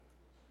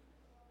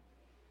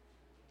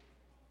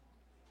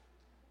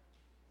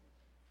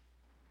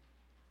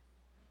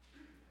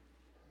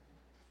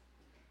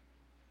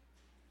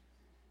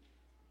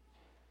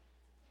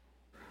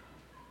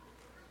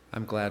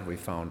I'm glad we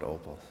found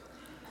Opal.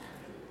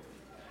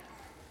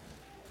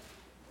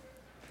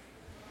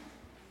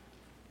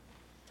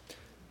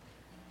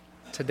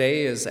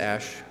 Today is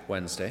Ash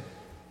Wednesday,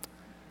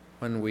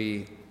 when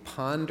we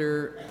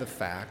ponder the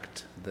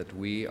fact that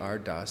we are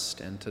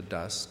dust, and to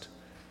dust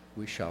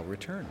we shall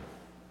return.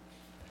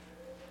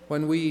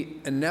 When we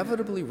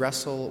inevitably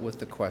wrestle with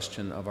the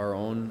question of our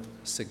own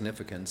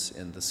significance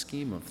in the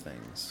scheme of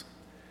things.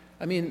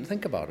 I mean,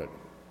 think about it.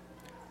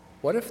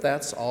 What if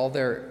that's all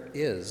there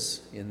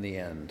is in the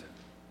end?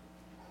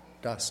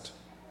 Dust.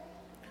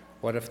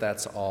 What if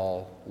that's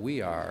all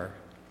we are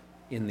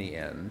in the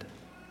end?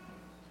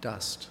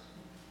 Dust.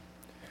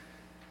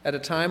 At a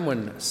time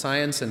when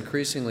science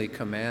increasingly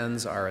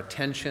commands our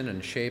attention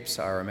and shapes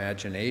our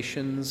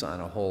imaginations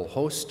on a whole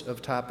host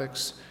of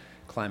topics,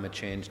 climate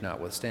change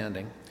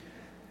notwithstanding,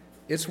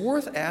 it's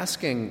worth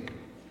asking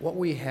what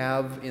we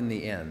have in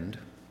the end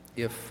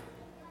if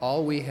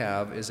all we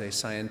have is a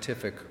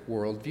scientific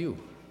worldview.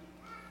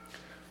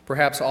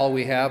 Perhaps all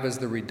we have is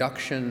the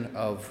reduction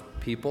of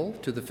people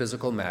to the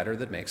physical matter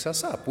that makes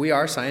us up. We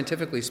are,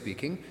 scientifically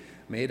speaking,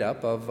 made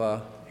up of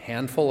a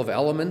handful of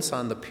elements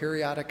on the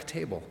periodic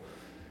table.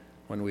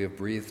 When we have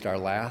breathed our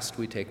last,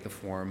 we take the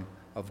form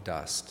of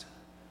dust.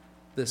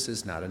 This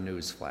is not a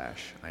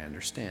newsflash, I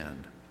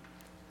understand.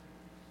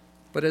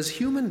 But as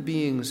human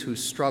beings who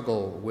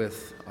struggle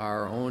with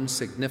our own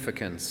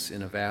significance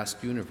in a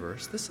vast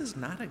universe, this is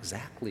not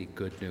exactly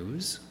good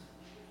news.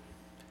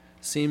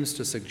 Seems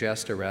to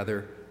suggest a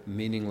rather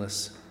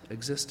meaningless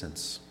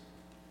existence.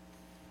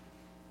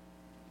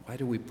 Why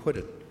do we put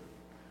it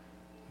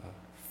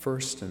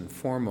first and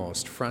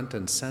foremost, front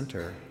and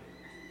center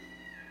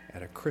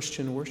at a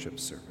Christian worship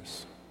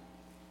service?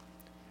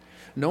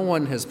 No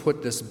one has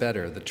put this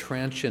better, the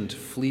transient,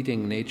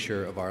 fleeting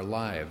nature of our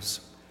lives.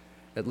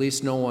 At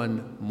least no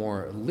one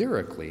more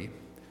lyrically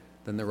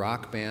than the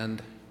rock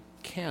band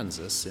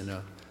Kansas in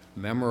a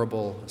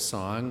memorable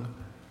song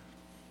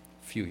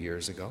a few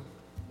years ago.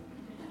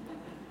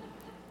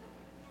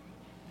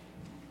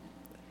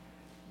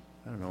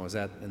 I don't know, was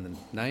that in the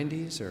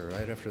 90s or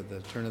right after the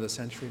turn of the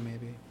century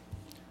maybe?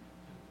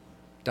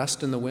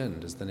 Dust in the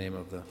Wind is the name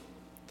of the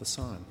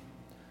song.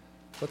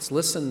 Let's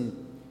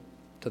listen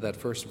to that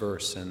first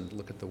verse and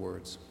look at the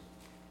words.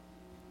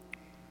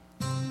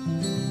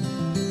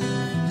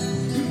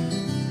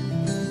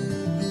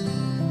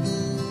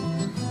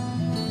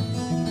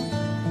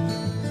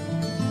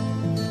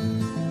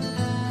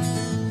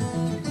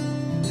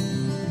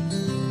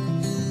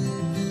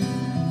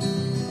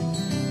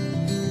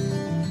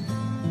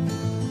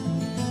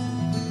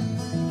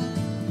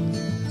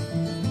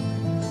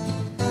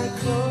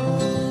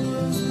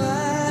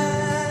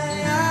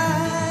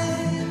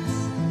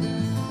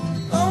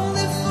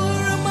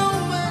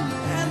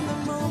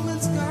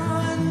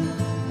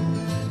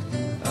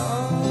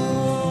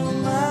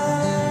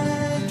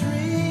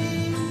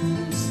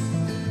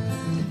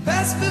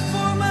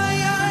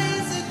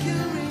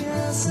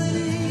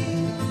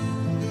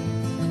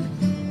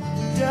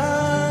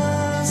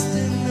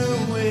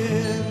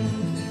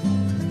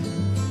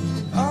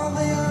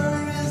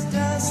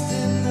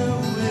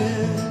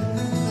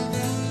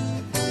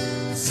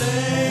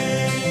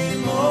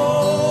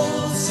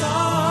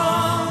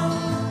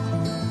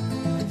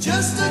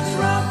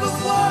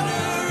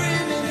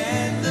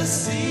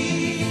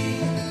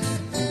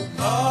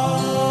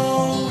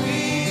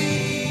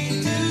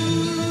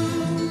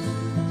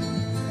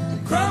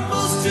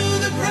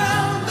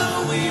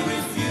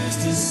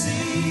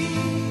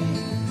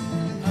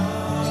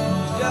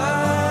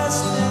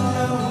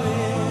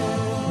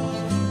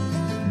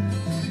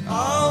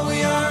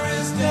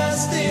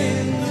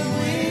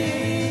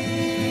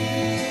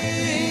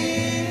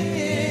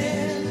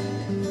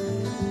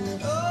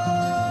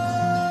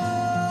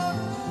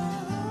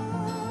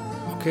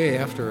 Okay,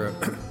 after a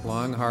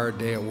long, hard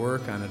day at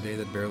work on a day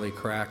that barely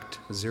cracked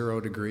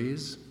 0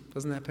 degrees,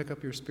 doesn't that pick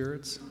up your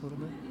spirits a little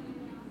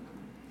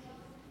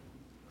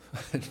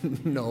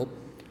bit? Nope.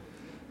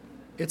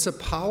 It's a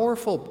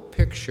powerful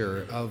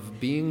picture of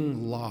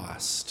being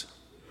lost,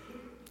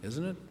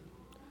 isn't it?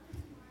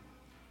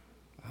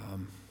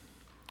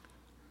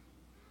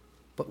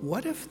 But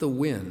what if the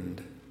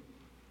wind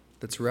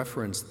that's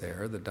referenced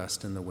there, the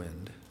dust in the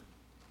wind,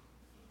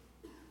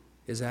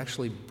 is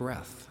actually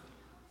breath?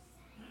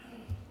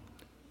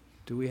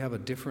 Do we have a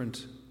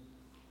different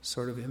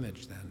sort of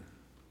image then?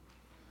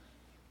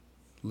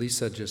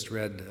 Lisa just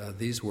read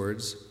these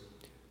words.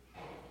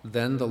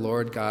 Then the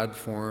Lord God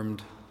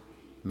formed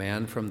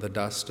man from the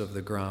dust of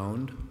the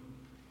ground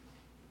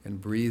and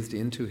breathed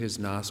into his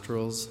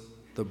nostrils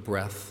the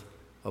breath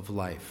of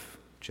life.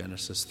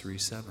 Genesis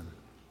 3:7.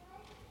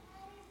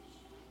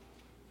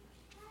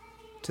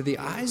 To the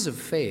eyes of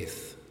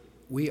faith,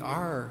 we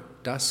are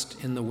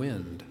dust in the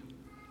wind,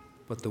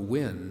 but the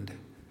wind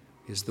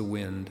is the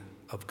wind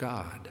of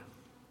God,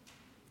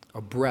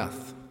 a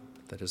breath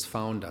that has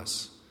found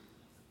us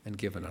and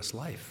given us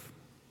life.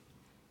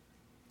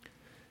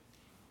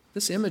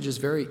 This image is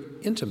very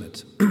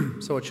intimate,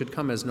 so it should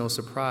come as no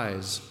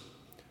surprise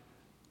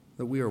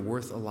that we are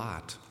worth a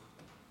lot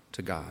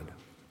to God.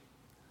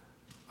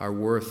 are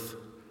worth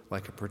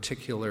like a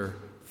particular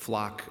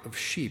flock of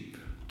sheep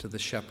to the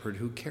shepherd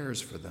who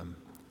cares for them,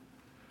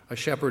 a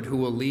shepherd who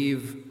will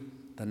leave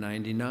the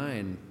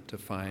 99 to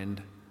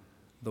find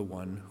the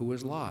one who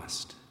was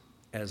lost,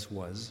 as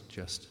was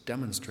just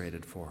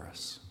demonstrated for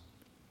us.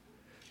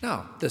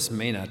 Now, this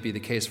may not be the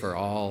case for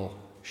all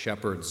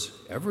shepherds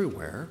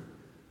everywhere,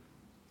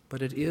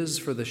 but it is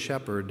for the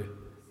shepherd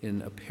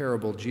in a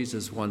parable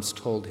Jesus once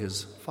told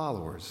his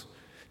followers.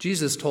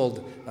 Jesus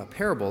told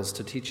parables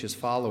to teach his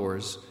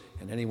followers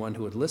and anyone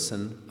who would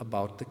listen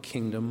about the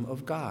kingdom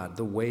of God,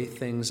 the way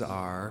things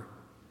are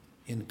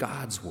in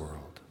God's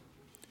world.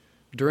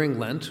 During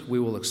Lent, we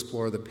will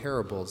explore the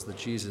parables that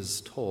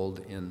Jesus told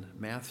in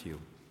Matthew.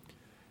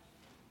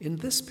 In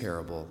this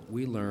parable,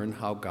 we learn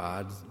how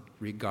God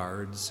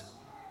regards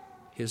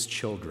his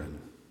children,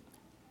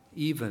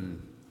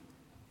 even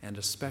and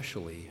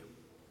especially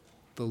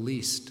the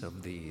least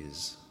of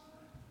these,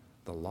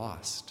 the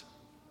lost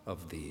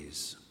of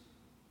these.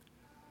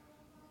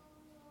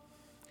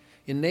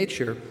 In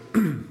nature,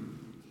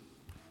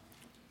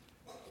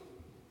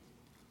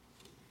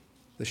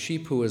 the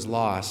sheep who is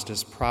lost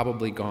is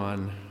probably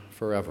gone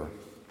forever.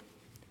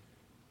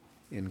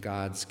 In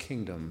God's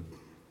kingdom,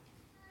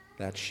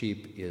 that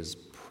sheep is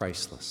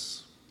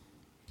priceless.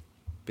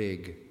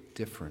 Big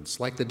difference.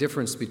 Like the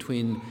difference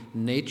between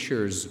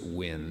nature's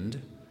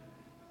wind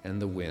and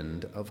the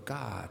wind of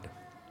God.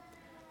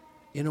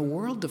 In a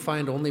world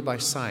defined only by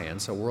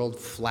science, a world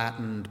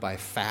flattened by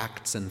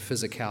facts and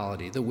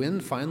physicality, the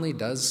wind finally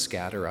does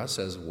scatter us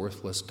as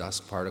worthless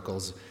dust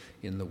particles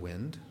in the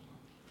wind.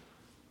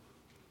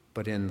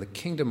 But in the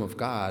kingdom of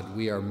God,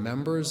 we are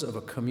members of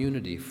a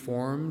community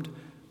formed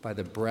by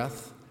the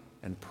breath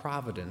and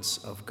providence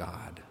of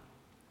God.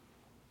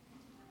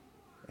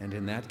 And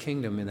in that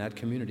kingdom, in that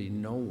community,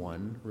 no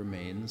one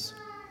remains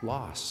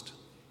lost.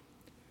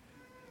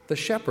 The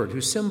shepherd, who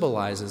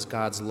symbolizes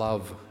God's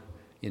love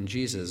in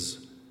Jesus,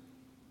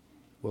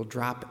 will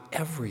drop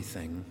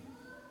everything,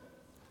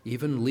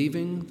 even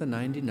leaving the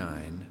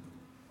 99,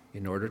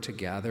 in order to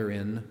gather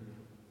in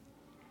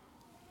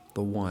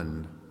the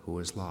one who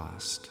is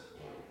lost.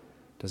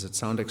 Does it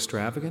sound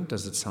extravagant?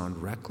 Does it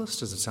sound reckless?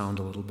 Does it sound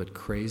a little bit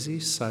crazy?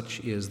 Such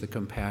is the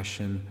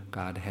compassion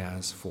God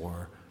has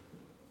for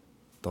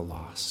the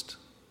lost.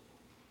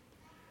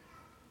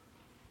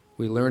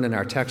 We learn in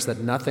our text that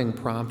nothing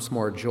prompts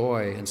more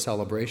joy and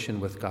celebration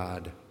with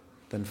God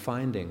than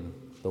finding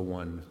the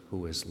one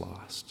who is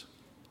lost.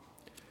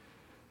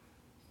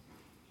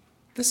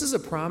 This is a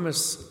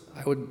promise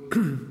I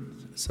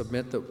would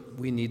submit that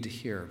we need to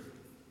hear.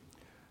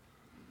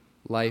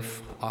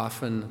 Life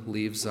often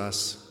leaves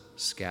us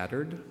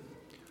scattered,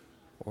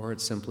 or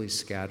it simply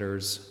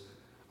scatters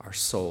our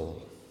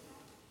soul.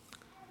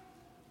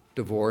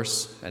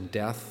 Divorce and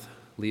death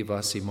leave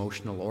us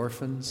emotional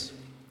orphans.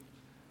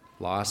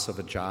 Loss of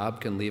a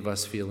job can leave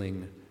us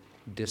feeling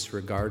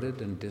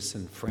disregarded and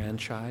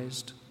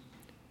disenfranchised.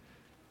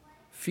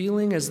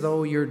 Feeling as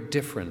though you're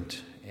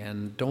different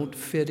and don't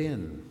fit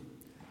in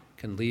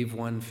can leave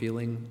one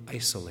feeling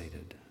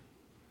isolated.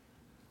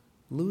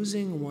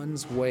 Losing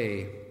one's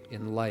way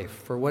in life,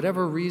 for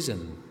whatever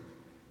reason,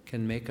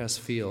 can make us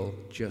feel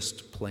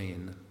just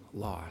plain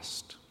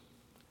lost.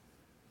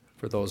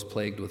 For those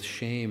plagued with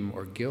shame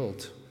or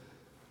guilt,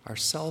 our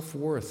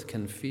self-worth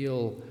can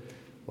feel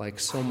like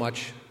so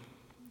much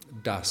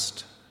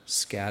dust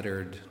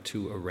scattered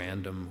to a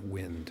random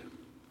wind.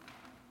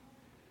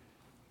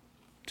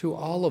 To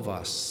all of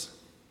us,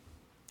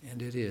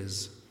 and it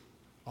is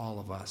all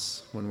of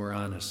us when we're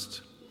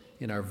honest,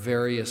 in our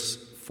various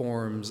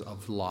forms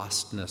of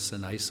lostness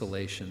and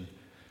isolation,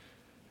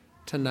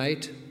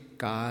 tonight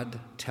God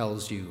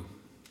tells you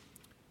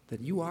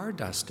that you are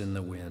dust in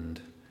the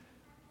wind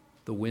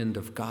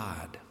of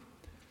God,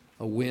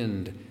 a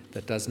wind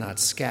that does not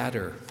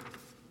scatter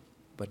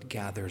but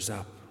gathers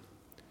up,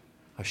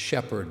 a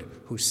shepherd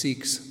who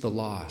seeks the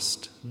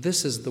lost.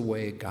 This is the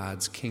way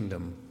God's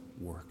kingdom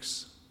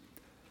works.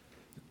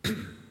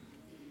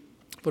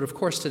 But of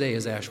course, today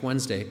is Ash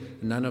Wednesday.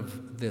 None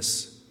of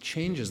this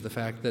changes the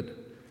fact that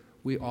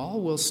we all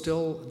will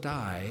still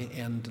die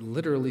and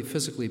literally,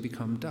 physically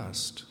become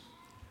dust.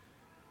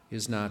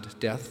 Is not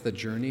death the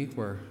journey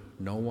where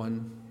no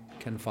one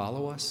can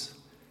follow us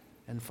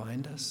and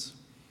find us?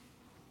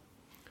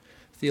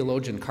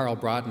 Theologian Karl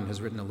Brodden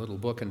has written a little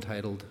book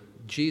entitled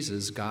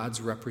Jesus, God's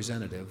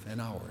Representative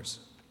and Ours.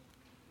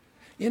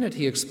 In it,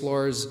 he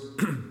explores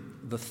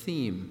the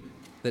theme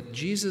that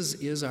Jesus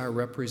is our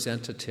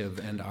representative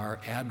and our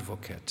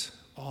advocate,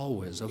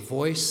 always, a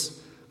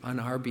voice on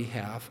our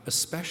behalf,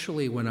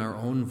 especially when our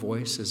own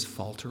voice is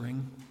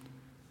faltering.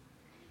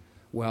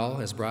 Well,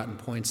 as Broughton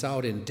points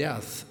out, in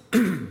death,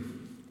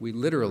 we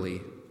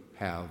literally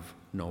have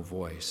no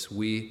voice.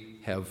 We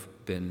have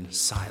been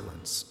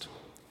silenced.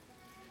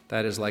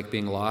 That is like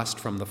being lost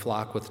from the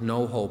flock with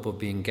no hope of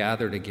being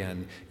gathered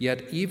again.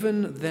 Yet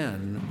even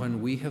then, when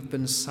we have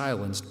been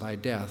silenced by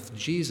death,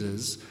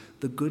 Jesus,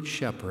 the Good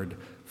Shepherd,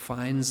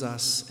 finds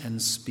us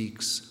and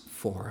speaks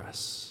for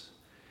us.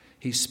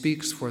 He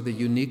speaks for the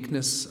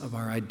uniqueness of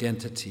our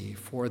identity,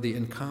 for the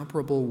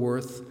incomparable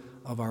worth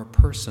of our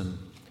person.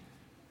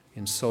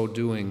 In so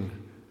doing,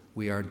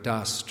 we are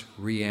dust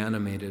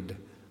reanimated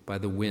by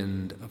the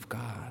wind of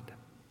God.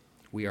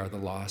 We are the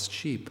lost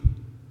sheep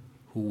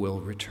who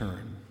will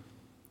return.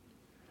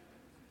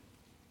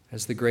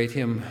 As the great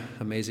hymn,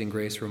 Amazing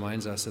Grace,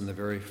 reminds us in the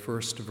very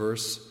first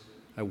verse,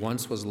 I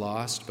once was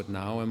lost, but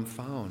now am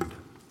found.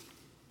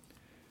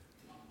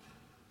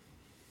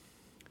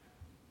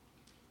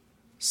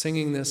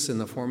 Singing this in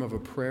the form of a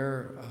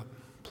prayer,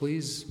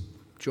 please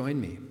join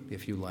me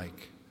if you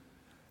like.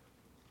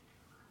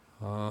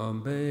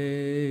 Amazing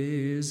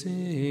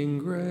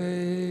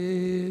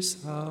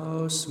grace,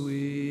 how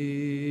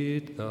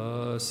sweet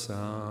the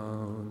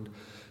sound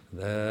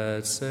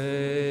that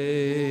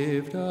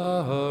saved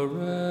a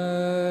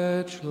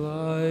wretch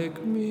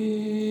like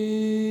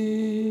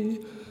me.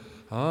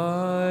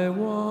 I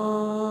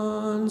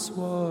once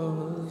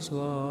was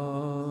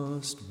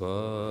lost,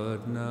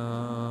 but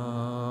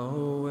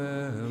now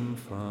am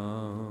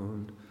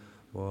found.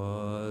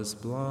 Was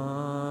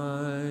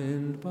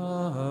blind,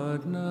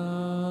 but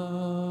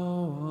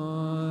now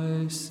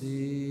I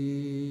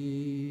see.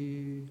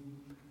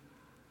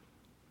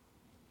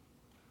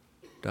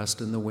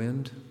 Dust in the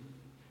wind?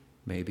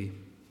 Maybe.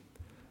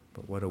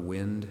 But what a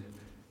wind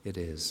it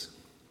is.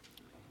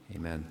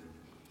 Amen.